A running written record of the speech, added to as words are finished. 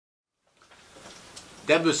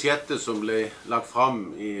Det budsjettet som ble lagt fram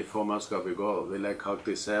i formannskapet i går, vil jeg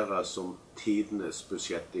karakterisere som tidenes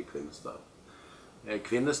budsjett i Kvinesdal.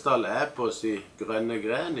 Kvinesdal på sin grønne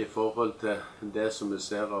gren i forhold til det som vi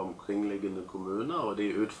ser av omkringliggende kommuner og de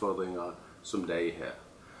utfordringer som de har.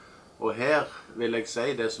 Og her vil jeg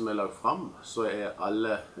si det som lagt fram, så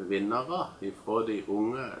alle vinnere, fra de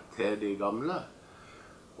unge til de gamle.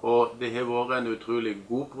 Og det har vært en utrolig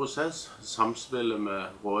god prosess, samspillet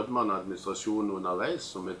med rådmann, administrasjon, underveis,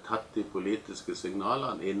 som tatt de politiske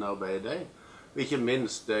signalene, innarbeidet de. Og ikke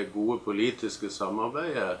minst det gode politiske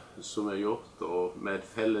samarbeidet som gjort, og med et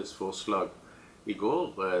felles forslag i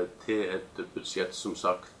går til et budsjett, som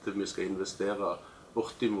sagt, vi skal investere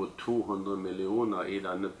bortimot 200 millioner i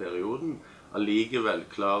denne perioden. Allikevel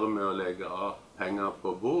klarer vi å legge av penger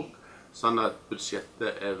på bok, sånn at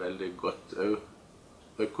budsjettet veldig godt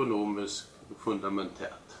økonomisk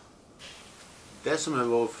fundamentert. Det som har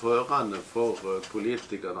vært førende for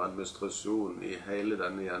politikerne og administrasjonen i hele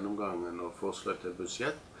denne gjennomgangen og forslag til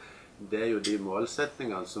budsjett, det jo de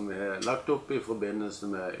målsetningene som vi har lagt opp i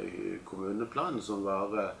forbindelse med kommuneplanen, som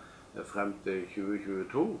varer frem til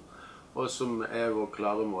 2022, og som vår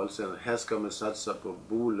klare målsetning. Her skal vi satse på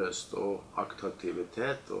bolyst og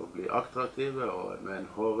attraktivitet, og bli attraktive, og med en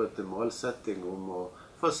hårete målsetting om å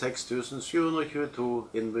få 6.722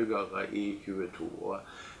 innbyggere i 2022. Og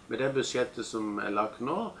med det budsjettet som lagt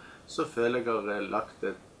nå, så føler jeg har lagt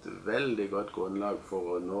et veldig godt grunnlag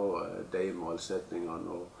for å nå de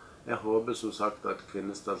målsetningene. Og jeg håper som sagt at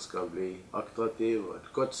Kvinesdal skal bli attraktiv og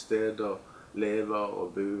et godt sted å leve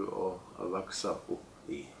og bo og vokse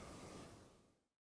opp i.